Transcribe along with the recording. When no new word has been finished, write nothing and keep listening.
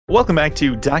Welcome back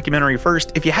to Documentary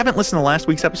First. If you haven't listened to last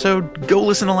week's episode, go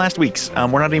listen to last week's.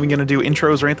 We're not even going to do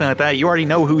intros or anything like that. You already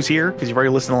know who's here because you've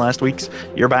already listened to last week's.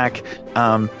 You're back,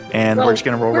 and we're just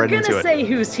going to roll right into it. We're going to say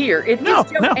who's here. It is Joe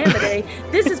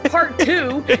Amodei. This is part 2.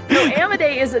 Joe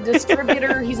Amodei is a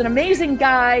distributor. He's an amazing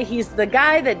guy. He's the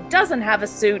guy that doesn't have a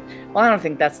suit. Well, I don't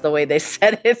think that's the way they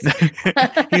said it.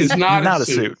 He's not a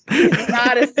suit. He's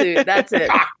not a suit. That's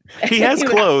it. He has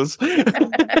clothes.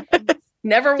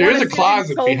 Never. There is a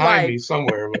closet behind me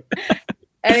somewhere.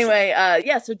 Anyway,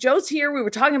 so Joe's here. We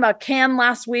were talking about Cannes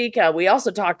last week. We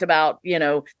also talked about,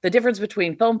 the difference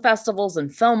between film festivals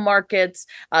and film markets.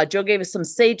 Joe gave us some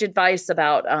sage advice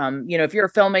about, if you're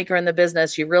a filmmaker in the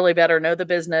business, you really better know the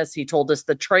business. He told us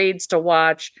the trades to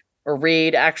watch or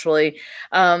read, actually.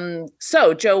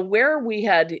 So, Joe, where we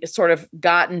had sort of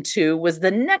gotten to was the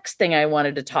next thing I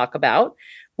wanted to talk about,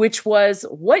 which was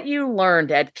what you learned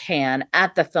at Cannes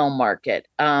at the film market.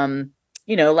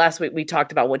 Last week we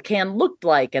talked about what Cannes looked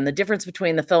like and the difference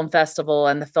between the film festival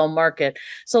and the film market.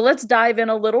 So let's dive in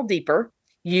a little deeper.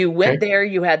 You went there,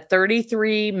 you had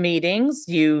 33 meetings,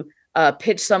 you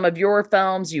pitched some of your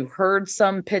films, you heard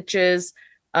some pitches.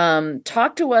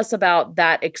 Talk to us about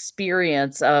that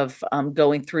experience of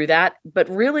going through that, but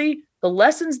really the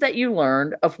lessons that you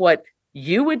learned of what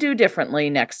you would do differently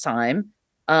next time.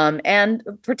 And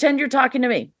pretend you're talking to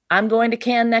me. I'm going to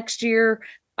Cannes next year.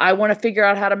 I want to figure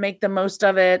out how to make the most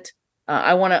of it.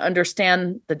 I want to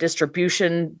understand the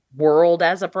distribution world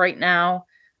as of right now.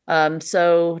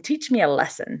 So teach me a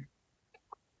lesson.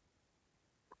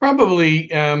 Probably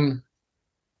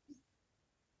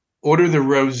order the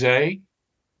rosé.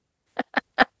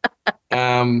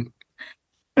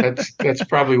 That's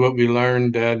probably what we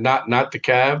learned. Not the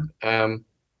cab. And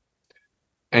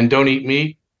don't eat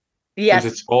meat. Yes,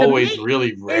 it's always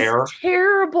really rare. It's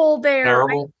terrible there.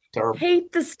 Terrible. I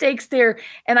hate the steaks there.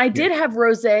 And I did have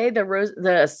rosé,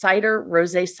 the cider,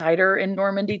 rosé cider in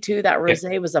Normandy too. That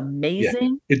rosé was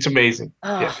amazing. Yeah. It's amazing.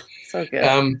 Oh, so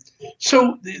good.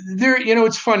 So there,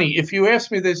 it's funny. If you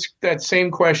asked me that same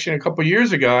question a couple of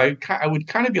years ago, I would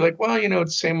kind of be like, well,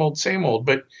 it's same old.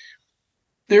 But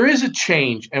there is a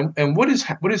change, and what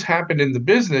has happened in the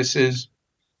business is,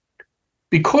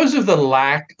 because of the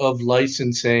lack of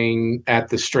licensing at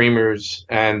the streamers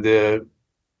and the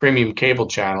premium cable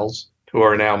channels, who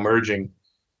are now merging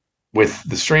with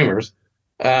the streamers,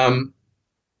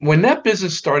 when that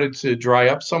business started to dry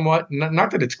up somewhat,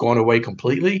 not that it's gone away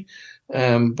completely,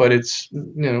 but it's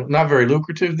not very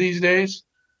lucrative these days,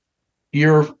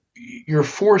 you're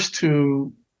forced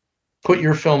to put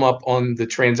your film up on the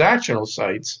transactional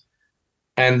sites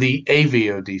and the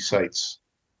AVOD sites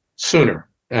sooner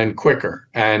and quicker,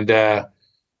 and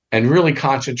really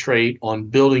concentrate on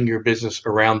building your business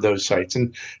around those sites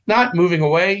and not moving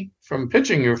away from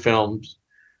pitching your films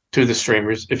to the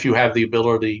streamers if you have the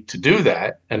ability to do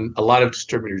that. And a lot of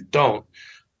distributors don't,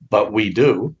 but we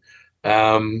do.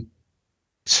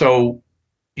 So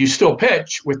you still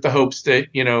pitch with the hopes that,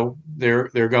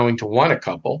 they're going to want a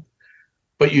couple,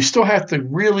 but you still have to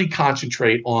really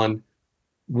concentrate on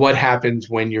what happens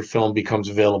when your film becomes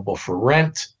available for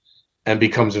rent and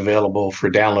becomes available for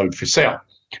download for sale.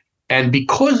 And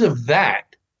because of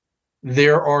that,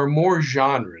 there are more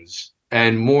genres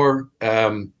and more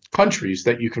countries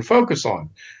that you can focus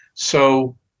on.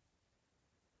 So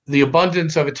the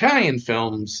abundance of Italian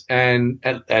films and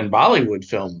Bollywood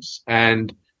films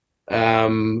and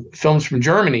films from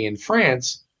Germany and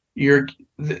France, you're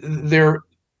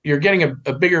getting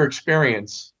a bigger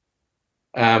experience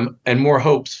and more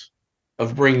hopes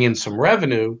of bringing in some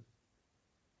revenue,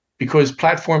 because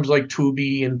platforms like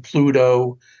Tubi and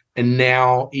Pluto and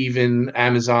now even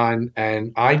Amazon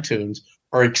and iTunes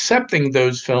are accepting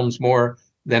those films more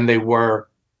than they were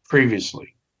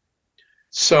previously.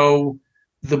 So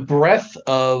the breadth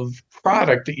of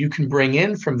product that you can bring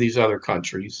in from these other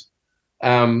countries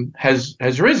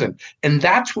has risen. And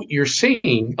that's what you're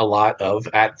seeing a lot of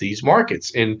at these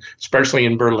markets, especially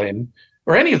in Berlin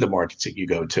or any of the markets that you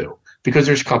go to, because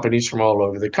there's companies from all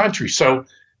over the country. So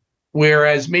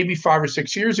whereas maybe 5 or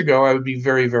 6 years ago, I would be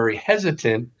very, very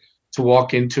hesitant to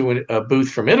walk into a booth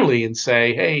from Italy and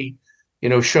say, hey,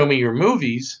 show me your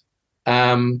movies.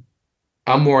 I'm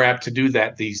more apt to do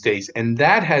that these days. And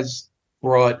that has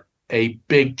brought a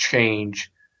big change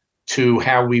to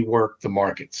how we work the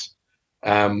markets.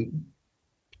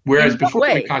 Whereas before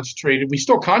we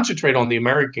still concentrate on the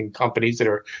American companies that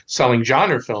are selling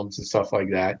genre films and stuff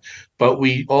like that. But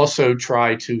we also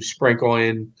try to sprinkle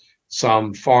in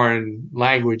some foreign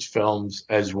language films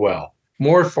as well.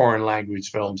 More foreign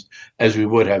language films as we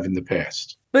would have in the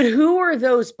past. But who are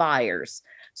those buyers?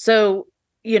 So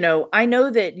I know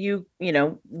that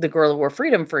The Girl Who Wore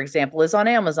Freedom, for example, is on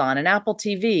Amazon and Apple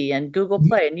TV and Google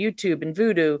Play and YouTube and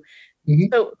Vudu. Mhm.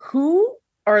 So who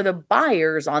are the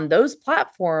buyers on those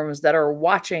platforms that are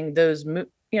watching those,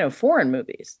 foreign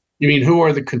movies? You mean who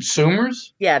are the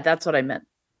consumers? Yeah, that's what I meant.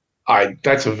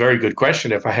 That's a very good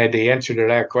question. If I had the answer to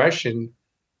that question,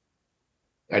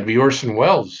 I'd be Orson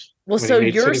Welles Well, when he so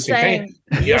made you're Citizen Kane.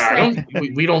 saying you're Yeah,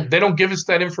 saying they don't give us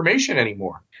that information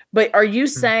anymore. but are you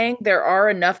saying there are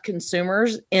enough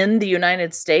consumers in the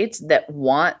United States that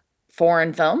want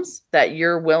foreign films that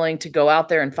you're willing to go out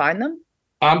there and find them?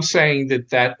 I'm saying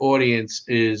that audience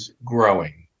is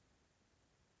growing.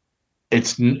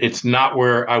 It's not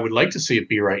where I would like to see it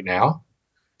be right now,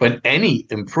 but any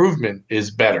improvement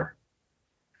is better.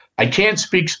 I can't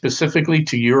speak specifically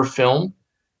to your film.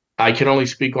 I can only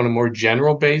speak on a more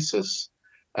general basis.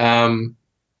 Um,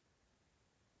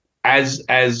 as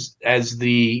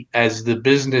the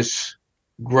business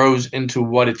grows into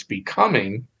what it's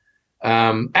becoming,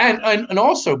 and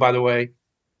also, by the way,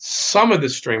 some of the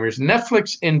streamers,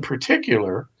 Netflix in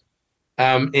particular,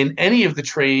 in any of the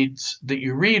trades that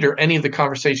you read or any of the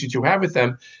conversations you have with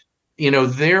them,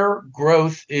 their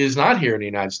growth is not here in the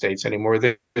United States anymore.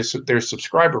 Their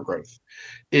subscriber growth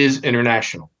is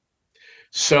international.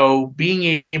 So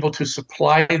being able to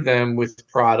supply them with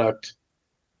product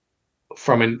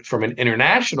from an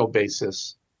international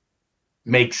basis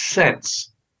makes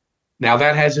sense. Now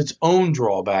that has its own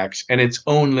drawbacks and its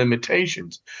own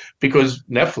limitations, because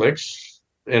Netflix,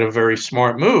 in a very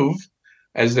smart move,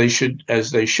 as they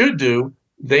should do,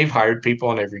 they've hired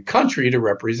people in every country to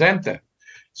represent them.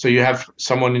 So you have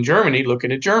someone in Germany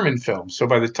looking at German films. So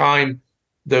by the time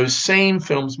those same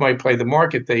films might play the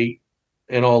market, they,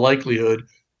 in all likelihood,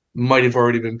 might have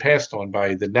already been passed on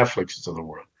by the Netflixes of the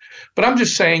world. But I'm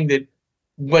just saying that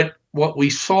what we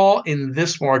saw in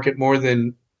this market more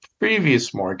than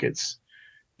previous markets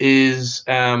is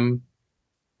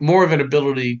more of an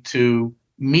ability to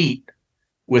meet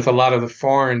with a lot of the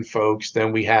foreign folks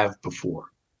than we have before.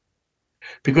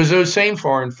 Because those same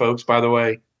foreign folks, by the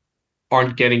way,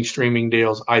 aren't getting streaming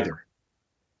deals either.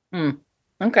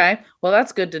 Okay. Well,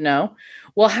 that's good to know.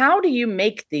 Well, how do you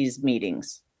make these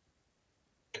meetings?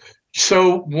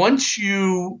 So once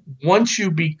you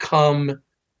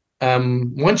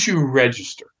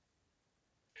register,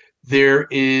 there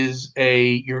is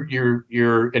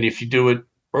and if you do it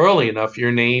early enough,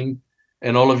 your name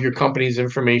and all of your company's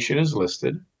information is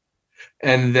listed,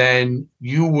 and then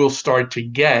you will start to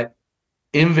get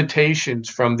invitations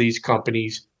from these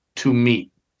companies to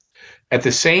meet. At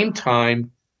the same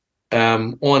time,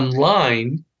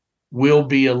 online will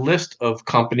be a list of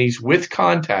companies with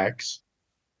contacts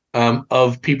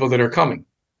of people that are coming.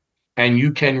 And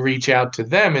you can reach out to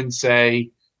them and say,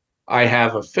 I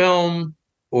have a film,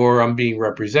 or I'm being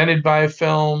represented by a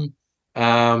film.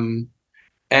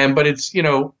 But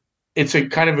it's a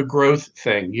kind of a growth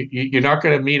thing. You're not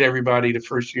going to meet everybody the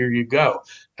first year you go.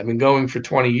 I've been going for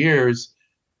 20 years,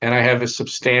 and I have a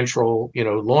substantial,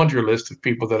 laundry list of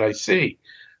people that I see.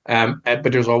 But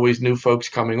there's always new folks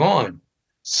coming on.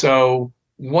 So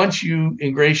once you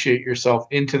ingratiate yourself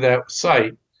into that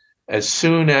site, as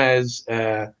soon as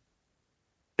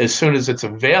it's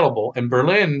available, and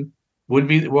Berlin would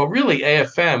be, well, really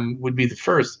AFM would be the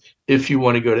first if you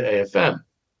want to go to AFM,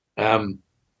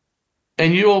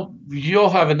 and you'll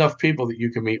have enough people that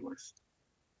you can meet with.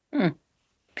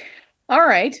 All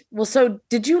right. Well, so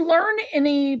did you learn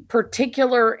any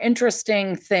particular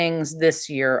interesting things this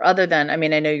year other than, I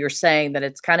mean, I know you're saying that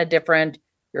it's kind of different.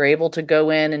 You're able to go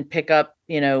in and pick up,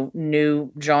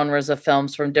 new genres of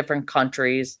films from different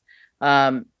countries.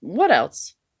 What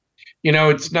else?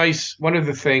 It's nice. One of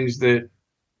the things that,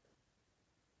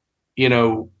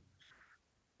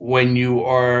 when you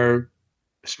are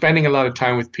spending a lot of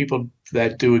time with people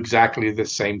that do exactly the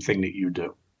same thing that you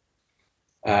do,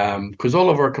 because all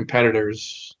of our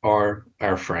competitors are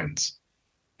our friends,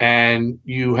 and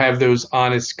you have those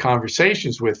honest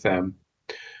conversations with them,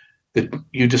 that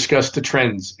you discuss the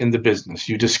trends in the business.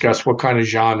 You discuss what kind of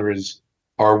genres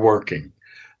are working,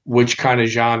 which kind of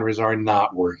genres are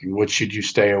not working, what should you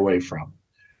stay away from.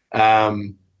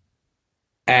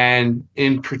 And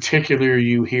in particular,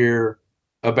 you hear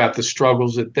about the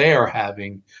struggles that they are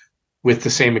having with the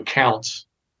same accounts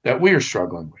that we are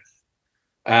struggling with.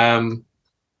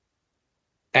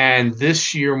 And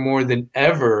this year, more than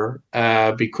ever,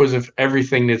 because of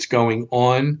everything that's going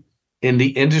on in the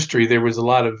industry, there was a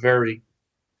lot of very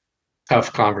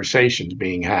tough conversations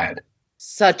being had.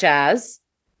 Such as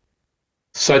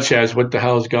What the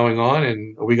hell is going on,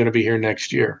 and are we going to be here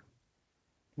next year?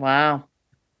 Wow.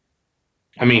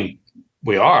 I mean,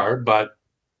 we are, but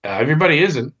everybody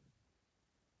isn't.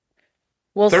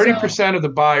 Well, 30% of the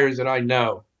buyers that I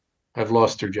know have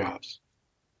lost their jobs.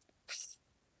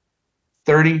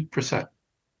 30%.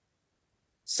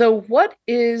 So what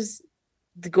is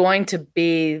going to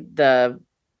be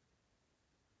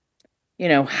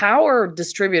how are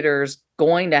distributors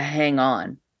going to hang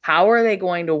on? How are they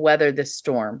going to weather this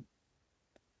storm?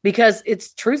 Because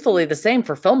it's truthfully the same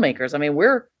for filmmakers. I mean,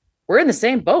 we're in the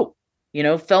same boat.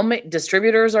 Film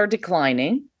distributors are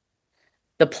declining.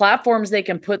 The platforms they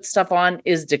can put stuff on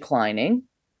is declining.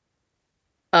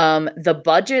 The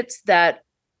budgets that,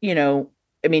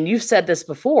 you've said this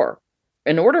before.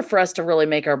 In order for us to really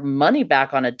make our money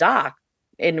back on a doc,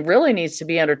 it really needs to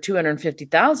be under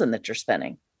 250,000 that you're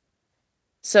spending.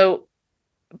 So,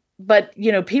 but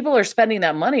people are spending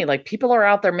that money. Like, people are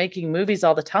out there making movies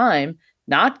all the time,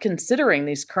 not considering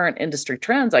these current industry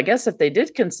trends. I guess if they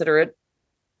did consider it,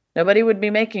 nobody would be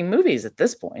making movies at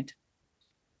this point.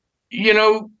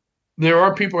 There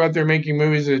are people out there making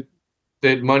movies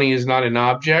that money is not an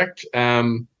object.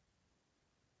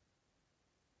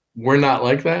 We're not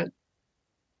like that.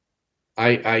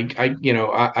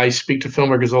 I speak to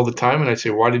filmmakers all the time, and I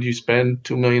say, why did you spend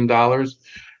 $2 million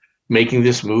making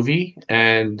this movie?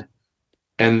 And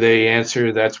they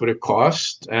answer, that's what it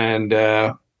cost. And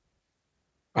I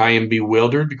am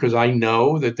bewildered because I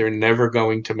know that they're never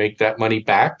going to make that money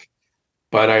back.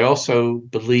 But I also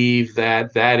believe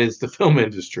that is the film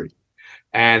industry.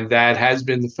 And that has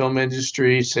been the film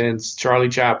industry since Charlie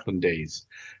Chaplin days.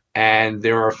 And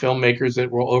there are filmmakers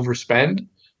that will overspend,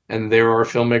 and there are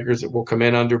filmmakers that will come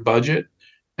in under budget,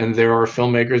 and there are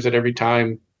filmmakers that every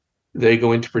time they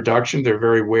go into production, they're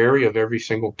very wary of every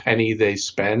single penny they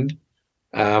spend.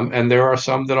 And there are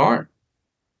some that aren't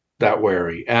that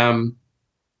wary.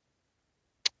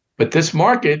 But this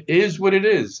market is what it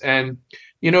is. And,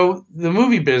 the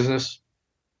movie business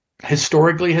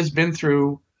historically has been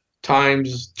through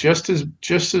times just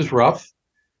as rough.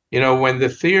 When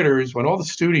all the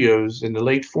studios in the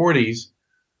late 40s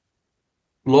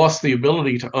lost the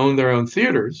ability to own their own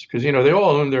theaters, because, they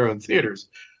all own their own theaters.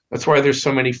 That's why there's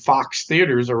so many Fox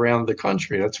theaters around the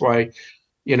country. That's why,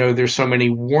 there's so many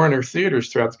Warner theaters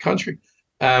throughout the country.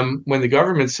 When the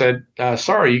government said,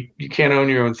 sorry, you can't own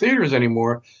your own theaters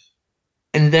anymore.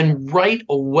 And then right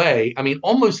away,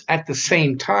 almost at the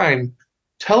same time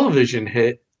television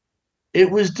hit,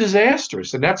 it was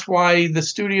disastrous. And that's why the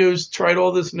studios tried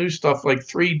all this new stuff like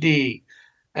 3D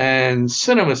and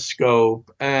CinemaScope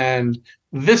and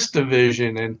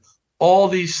VistaVision and all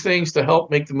these things to help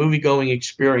make the movie-going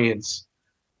experience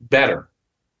better.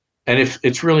 And if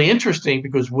it's really interesting,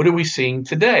 because what are we seeing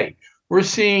today? We're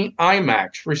seeing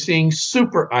IMAX. We're seeing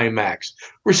Super IMAX.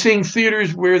 We're seeing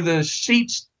theaters where the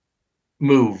seats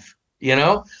move,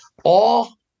 all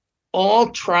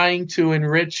trying to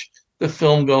enrich the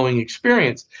film-going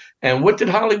experience. And what did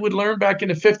Hollywood learn back in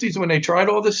the 50s when they tried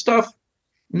all this stuff?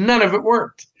 None of it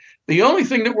worked. The only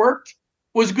thing that worked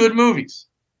was good movies.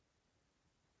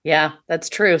 Yeah, that's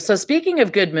true. So speaking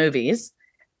of good movies,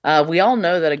 we all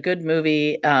know that a good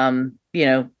movie,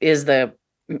 is the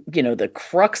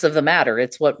crux of the matter.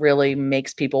 It's what really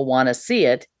makes people want to see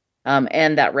it,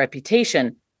 and that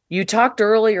reputation. You talked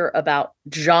earlier about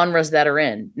genres that are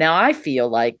in. Now, I feel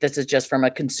like this is just from a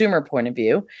consumer point of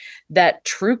view, that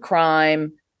true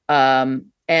crime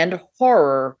and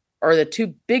horror are the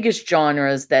two biggest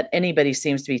genres that anybody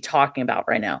seems to be talking about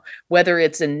right now, whether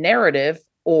it's in narrative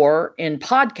or in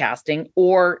podcasting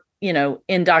or,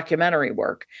 in documentary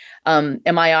work.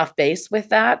 Am I off base with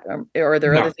that? Or are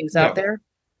there other things out there?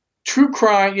 True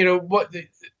crime,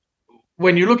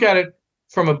 when you look at it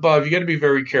from above, you got to be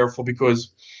very careful,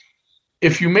 because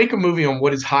if you make a movie on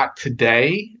what is hot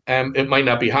today, it might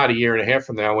not be hot a year and a half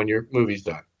from now when your movie's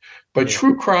done. But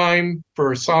true crime,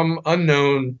 for some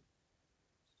unknown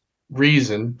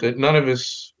reason that none of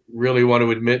us really want to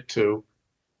admit to,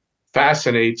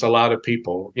 fascinates a lot of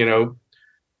people.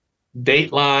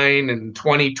 Dateline and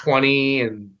 2020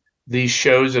 and these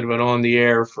shows that have been on the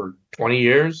air for 20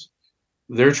 years,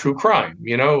 they're true crime.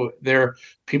 They're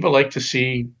people like to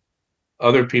see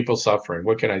other people suffering.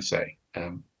 What can I say?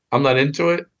 I'm not into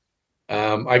it.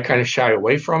 I kind of shy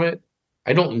away from it.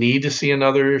 I don't need to see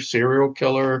another serial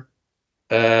killer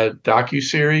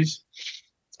docuseries.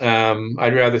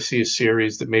 I'd rather see a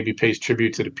series that maybe pays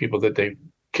tribute to the people that they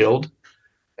killed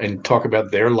and talk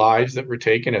about their lives that were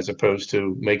taken, as opposed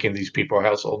to making these people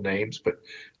household names. But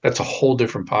that's a whole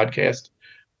different podcast.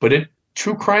 But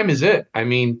true crime is it.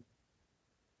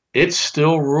 It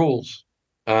still rules.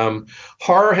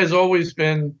 Horror has always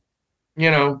been,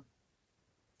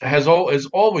 has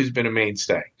always been a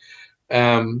mainstay.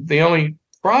 The only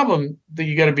problem that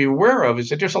you got to be aware of is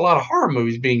that there's a lot of horror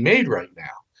movies being made right now.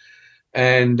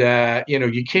 and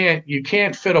you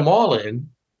can't fit them all in,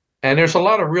 and there's a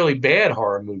lot of really bad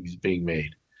horror movies being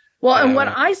made. Well, and what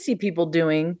I see people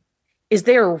doing is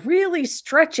they're really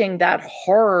stretching that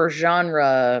horror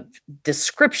genre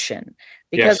description,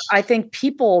 because Yes. I think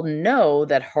people know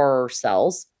that horror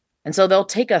sells. And so they'll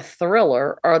take a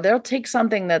thriller, or they'll take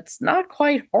something that's not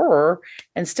quite horror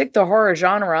and stick the horror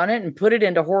genre on it and put it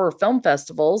into horror film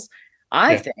festivals,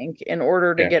 I think, in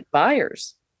order to get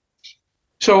buyers.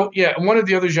 So yeah, one of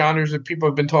the other genres that people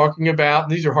have been talking about,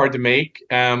 these are hard to make,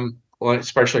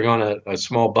 especially on a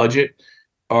small budget,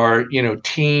 are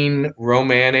teen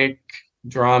romantic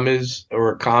dramas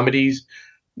or comedies.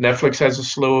 Netflix has a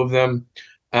slew of them.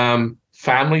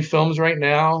 Family films right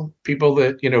now, people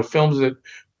that films that,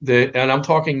 and I'm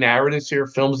talking narratives here,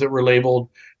 films that were labeled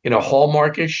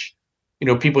Hallmarkish.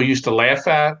 People used to laugh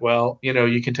at. Well,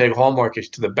 you can take Hallmarkish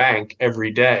to the bank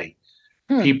every day.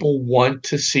 People want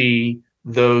to see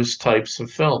those types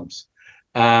of films.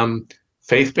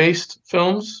 Faith-based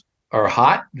films are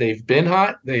hot. They've been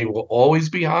hot. They will always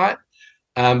be hot.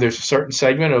 There's a certain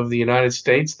segment of the United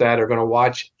States that are going to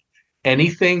watch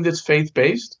anything that's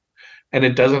faith-based, and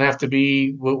it doesn't have to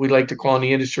be what we like to call in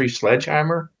the industry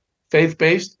sledgehammer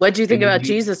faith-based. What do you think about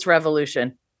Jesus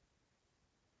Revolution?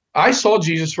 I saw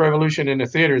Jesus Revolution in the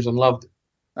theaters and loved it.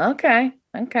 Okay.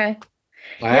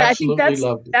 I think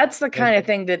that's the kind of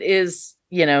thing that is,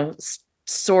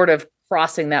 sort of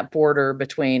crossing that border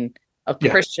between a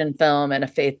Christian film and a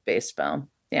faith-based film.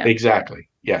 Yeah, exactly.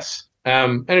 Yes. I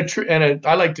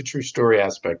like the true story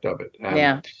aspect of it.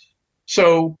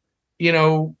 So,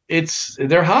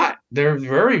 they're hot. They're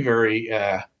very, very,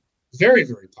 very,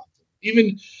 very popular.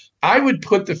 Even I would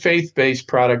put the faith-based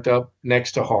product up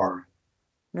next to horror.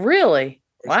 Really?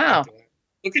 Wow.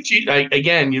 Look at you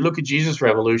again. You look at Jesus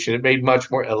Revolution. It made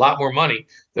a lot more money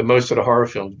than most of the horror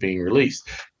films being released,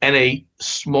 and a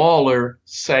smaller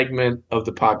segment of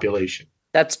the population.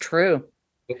 That's true.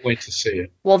 That went to see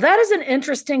it. Well, that is an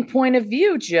interesting point of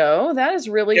view, Joe. That is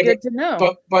really good to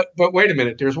know. But wait a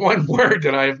minute. There's one word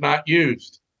that I have not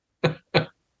used.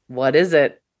 What is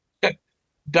it?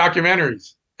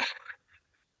 Documentaries.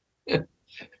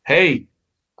 Hey,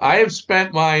 I have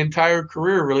spent my entire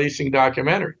career releasing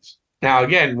documentaries. Now,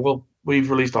 again, we've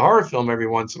released a horror film every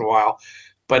once in a while,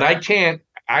 but I can't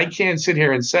sit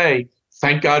here and say,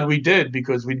 thank God we did,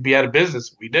 because we'd be out of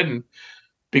business if we didn't,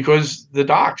 because the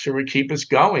docs would keep us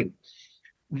going.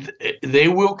 They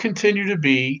will continue to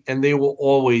be, and they will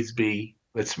always be,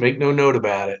 let's make no note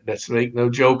about it, let's make no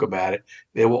joke about it,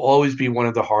 they will always be one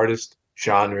of the hardest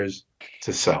genres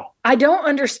to sell. I don't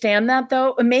understand that,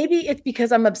 though. Maybe it's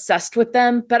because I'm obsessed with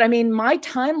them, but I mean, my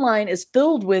timeline is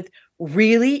filled with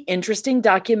really interesting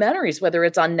documentaries, whether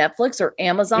it's on Netflix or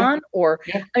Amazon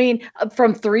I mean,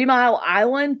 from 3 Mile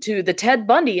Island to the Ted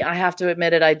Bundy. I have to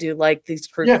admit it. I do like these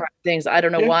crime things. I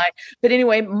don't know why, but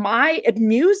anyway, my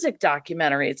music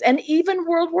documentaries and even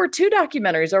World War II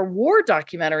documentaries or war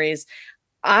documentaries,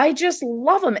 I just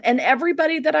love them. And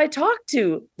everybody that I talk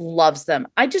to loves them.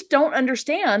 I just don't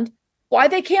understand why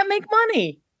they can't make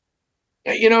money.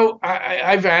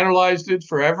 I've analyzed it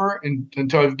forever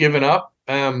until I've given up.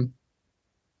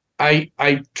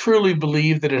 I truly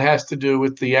believe that it has to do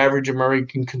with the average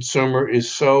American consumer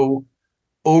is so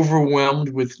overwhelmed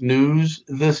with news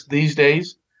these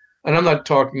days. And I'm not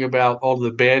talking about all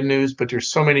the bad news, but there's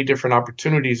so many different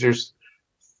opportunities. There's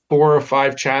 4 or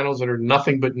 5 channels that are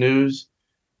nothing but news.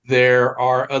 There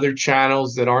are other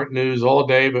channels that aren't news all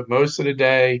day, but most of the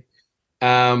day.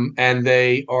 And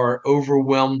they are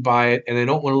overwhelmed by it, and they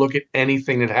don't want to look at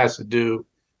anything that has to do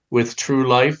with true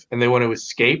life, and they want to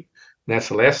escape. And that's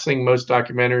the last thing most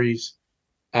documentaries,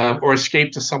 or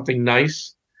escape to something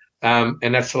nice. And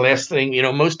that's the last thing,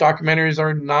 most documentaries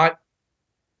are not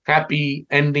happy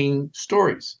ending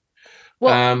stories.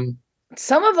 Well,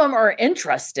 some of them are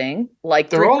interesting, like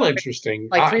they're all interesting,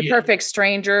 like Three Perfect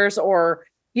Strangers, or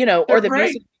or the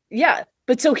music. Yeah.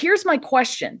 But so here's my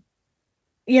question.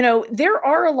 There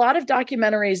are a lot of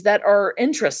documentaries that are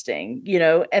interesting,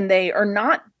 and they are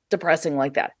not depressing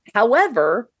like that.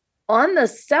 However, on the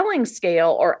selling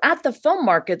scale or at the film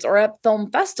markets or at film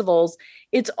festivals,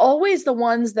 it's always the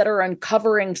ones that are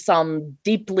uncovering some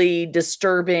deeply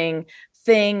disturbing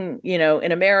thing,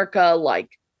 in America, like,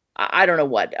 I don't know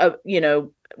what,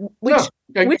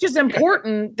 which is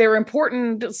important. They're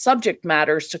important subject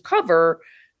matters to cover,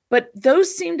 but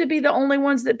those seem to be the only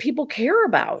ones that people care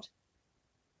about.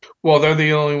 Well, they're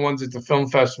the only ones that the film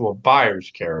festival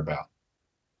buyers care about.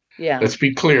 Yeah. Let's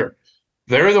be clear.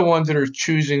 They're the ones that are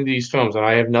choosing these films. And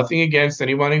I have nothing against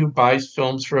anybody who buys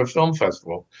films for a film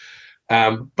festival.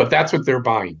 But that's what they're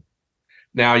buying.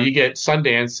 Now, you get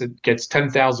Sundance that gets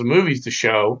 10,000 movies to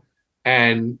show,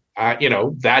 And,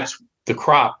 that's the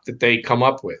crop that they come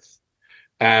up with.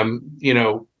 You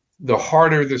know, the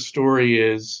harder the story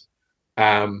is,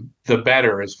 the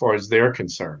better as far as they're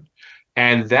concerned.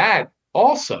 And that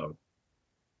also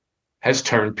has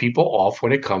turned people off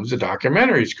when it comes to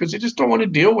documentaries because they just don't want to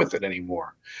deal with it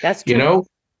anymore. That's You true. know,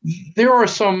 there are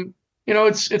some,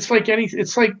 it's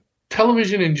like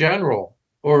television in general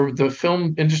or the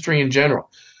film industry in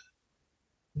general.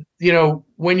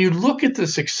 When you look at the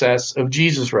success of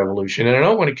Jesus Revolution, and I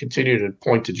don't want to continue to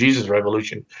point to Jesus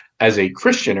Revolution as a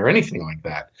Christian or anything like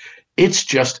that, it's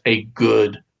just a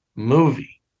good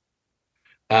movie.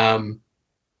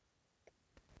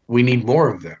 We need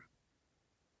more of them.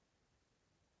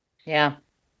 Yeah.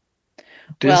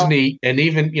 Disney, and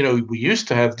even, we used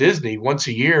to have Disney once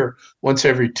a year, once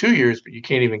every 2 years, but you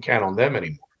can't even count on them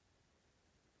anymore.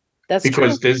 That's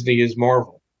because true. Disney is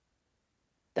Marvel.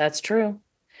 That's true.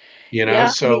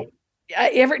 So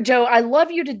Joe, I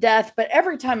love you to death, but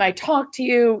every time I talk to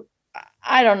you,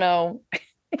 I don't know.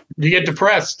 You get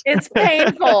depressed. It's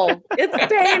painful. It's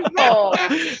painful.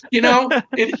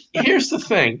 Here's the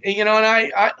thing, and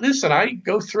I listen, I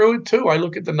go through it too. I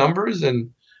look at the numbers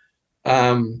and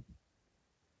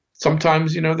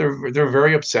sometimes, they're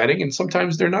very upsetting and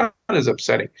sometimes they're not as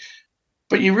upsetting.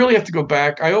 But you really have to go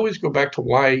back. I always go back to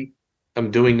why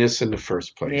I'm doing this in the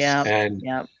first place. Yeah. And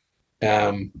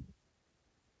yeah.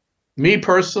 Me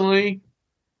personally,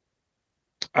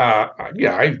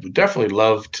 I would definitely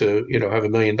love to, have $1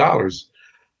 million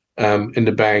in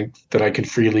the bank that I can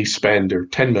freely spend, or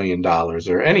 $10 million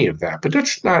or any of that. But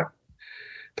that's not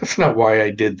why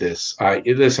I did this.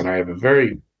 Listen, I have a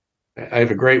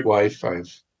great wife. I have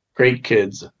great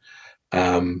kids.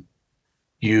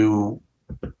 You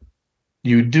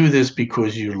do this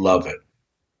because you love it.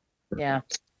 Yeah.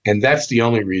 And that's the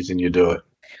only reason you do it.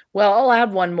 Well, I'll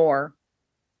add one more.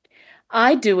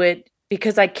 I do it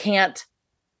because I can't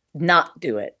not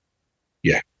do it.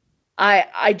 Yeah.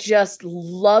 I just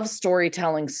love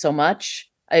storytelling so much.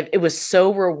 It was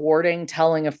so rewarding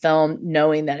telling a film,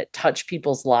 knowing that it touched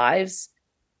people's lives.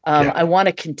 I want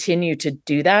to continue to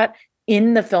do that.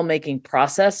 In the filmmaking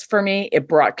process, for me, it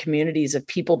brought communities of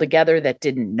people together that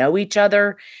didn't know each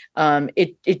other.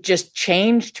 It just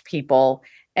changed people.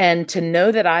 And to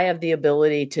know that I have the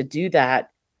ability to do that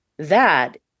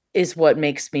is what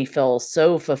makes me feel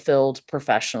so fulfilled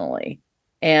professionally.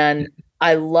 And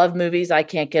I love movies. I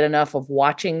can't get enough of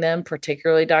watching them,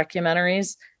 particularly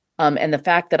documentaries. And the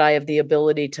fact that I have the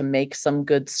ability to make some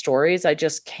good stories, I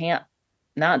just can't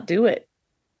not do it.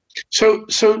 So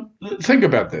think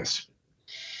about this.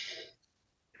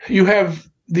 You have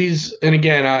these, and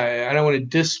again, I don't want to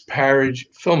disparage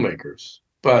filmmakers,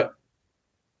 but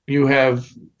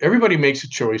everybody makes a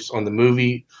choice on the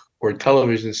movie or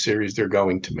television series they're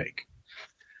going to make.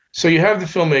 So you have the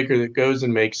filmmaker that goes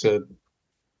and makes a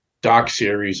doc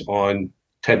series on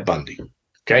Ted Bundy.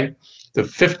 Okay. The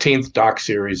 15th doc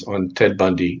series on Ted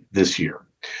Bundy this year.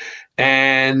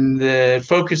 And it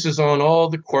focuses on all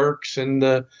the quirks and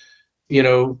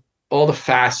all the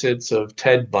facets of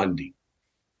Ted Bundy.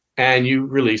 And you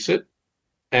release it,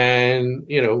 and,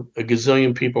 a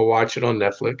gazillion people watch it on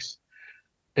Netflix.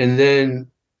 And then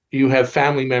you have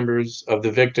family members of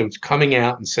the victims coming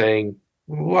out and saying,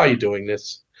 why are you doing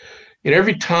this?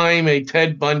 Every time a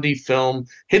Ted Bundy film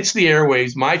hits the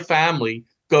airwaves, my family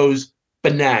goes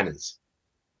bananas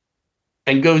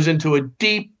and goes into a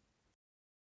deep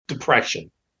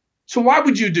depression. So why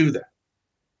would you do that?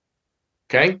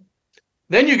 Okay.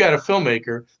 Then you got a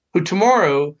filmmaker who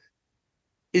tomorrow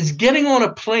is getting on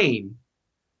a plane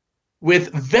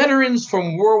with veterans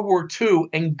from World War II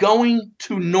and going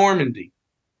to Normandy.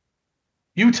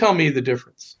 You tell me the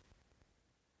difference.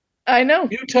 I know.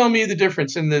 You tell me the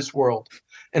difference in this world.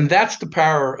 And that's the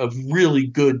power of really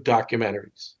good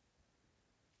documentaries.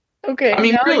 Okay. I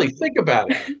mean, really, think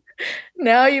about it.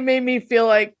 Now you made me feel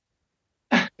like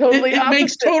totally it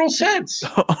makes total sense.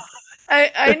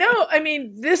 I know. I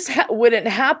mean, this wouldn't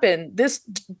happen.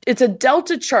 It's a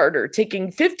Delta charter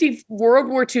taking 50 World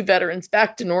War II veterans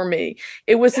back to Normandy.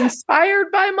 It was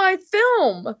inspired by my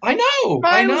film. I know.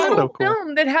 My little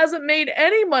film that hasn't made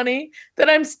any money, that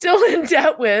I'm still in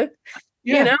debt with.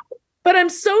 Yeah. But I'm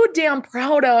so damn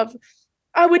proud of.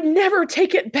 I would never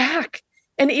take it back.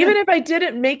 And even if I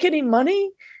didn't make any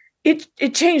money,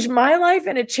 it changed my life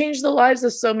and it changed the lives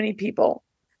of so many people.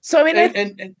 So I mean,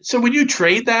 and so would you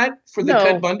trade that for the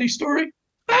Ted Bundy story?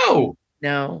 No.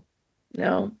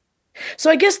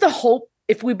 So I guess the hope,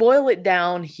 if we boil it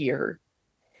down here,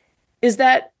 is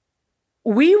that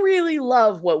we really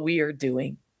love what we are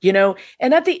doing,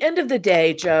 and at the end of the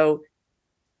day, Joe,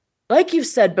 like you've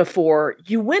said before,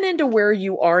 you went into where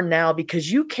you are now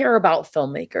because you care about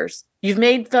filmmakers. You've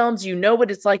made films. You know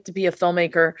what it's like to be a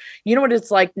filmmaker. You know what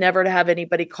it's like never to have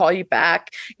anybody call you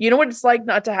back. You know what it's like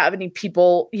not to have any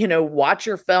people, watch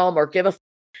your film or give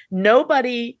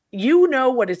nobody, you know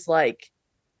what it's like,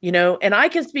 and I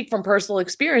can speak from personal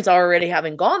experience already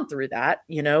having gone through that.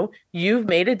 You've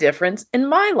made a difference in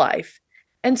my life.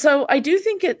 And so I do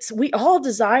think we all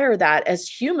desire that as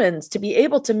humans, to be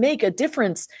able to make a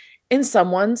difference in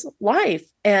someone's life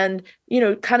and,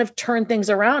 kind of turn things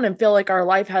around and feel like our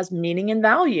life has meaning and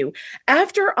value.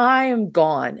 After I am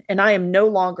gone and I am no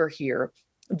longer here,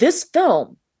 this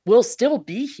film will still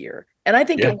be here. And I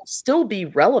think it will still be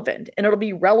relevant, and it'll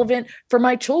be relevant for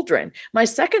my children. My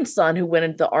second son, who went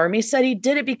into the Army, said he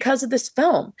did it because of this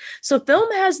film. So film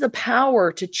has the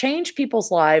power to change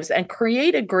people's lives and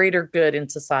create a greater good in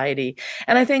society.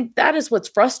 And I think that is what's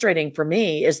frustrating for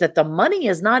me, is that the money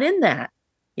is not in that,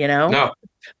 No.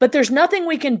 But there's nothing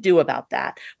we can do about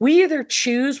that. We either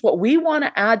choose what we want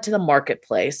to add to the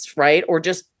marketplace, right? Or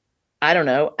just, I don't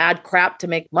know, add crap to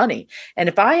make money. And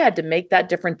if I had to make that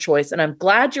different choice, and I'm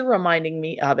glad you're reminding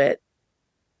me of it,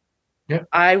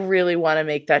 I really want to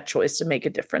make that choice to make a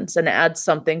difference and add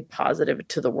something positive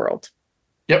to the world.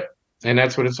 Yep. And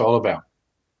that's what it's all about.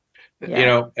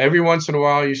 Yeah. Every once in a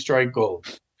while you strike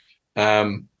gold.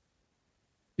 But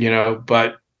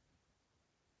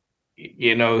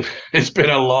it's been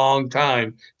a long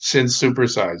time since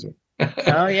Supersizer.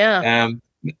 Oh yeah.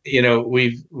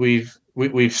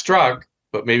 We've struck,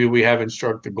 but maybe we haven't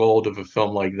struck the gold of a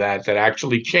film like that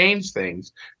actually changed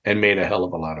things and made a hell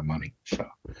of a lot of money. So,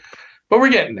 but we're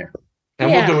getting there,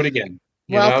 and we'll do it again.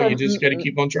 You just got to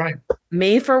keep on trying.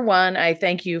 Me, for one, I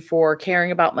thank you for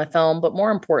caring about my film, but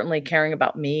more importantly, caring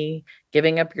about me,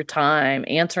 giving up your time,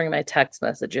 answering my text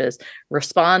messages,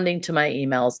 responding to my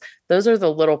emails. Those are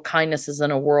the little kindnesses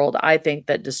in a world, I think,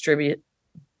 that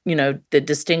that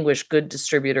distinguish good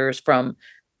distributors from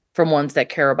ones that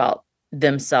care about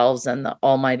themselves and the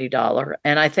almighty dollar.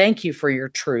 And I thank you for your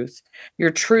truth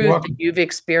that you've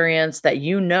experienced, that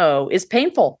is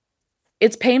painful.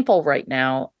 It's painful right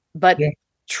now, but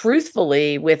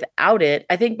truthfully, without it,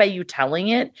 I think by you telling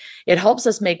it helps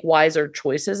us make wiser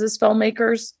choices as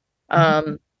filmmakers.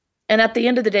 And at the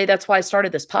end of the day, that's why I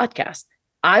started this podcast.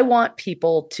 I want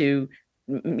people to,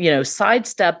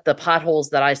 sidestep the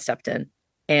potholes that I stepped in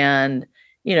and,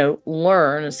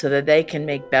 learn so that they can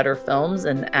make better films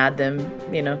and add them,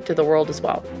 to the world as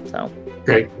well. So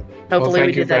great. Hopefully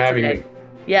we did that today.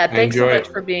 Yeah. Thanks so much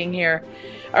for being here.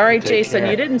 All right, Jason,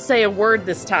 you didn't say a word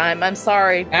this time. I'm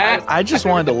sorry. I just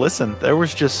wanted to listen. There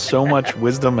was just so much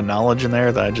wisdom and knowledge in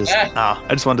there that I just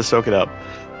wanted to soak it up.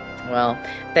 Well,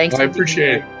 thanks. I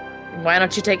appreciate it. Why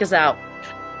don't you take us out?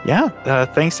 Yeah.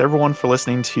 Thanks everyone for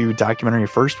listening to Documentary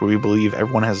First, where we believe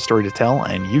everyone has a story to tell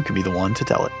and you can be the one to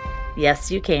tell it.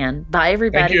 Yes, you can. Bye,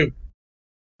 everybody. Thank you.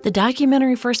 The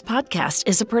Documentary First podcast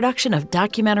is a production of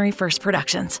Documentary First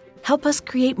Productions. Help us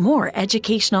create more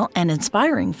educational and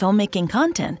inspiring filmmaking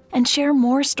content and share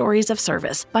more stories of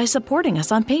service by supporting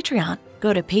us on Patreon.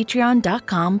 Go to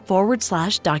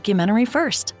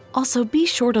patreon.com/documentaryfirst. Also, be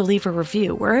sure to leave a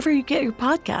review wherever you get your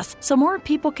podcasts so more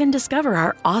people can discover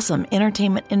our awesome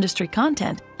entertainment industry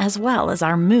content, as well as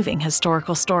our moving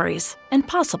historical stories, and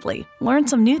possibly learn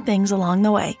some new things along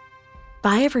the way.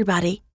 Bye, everybody.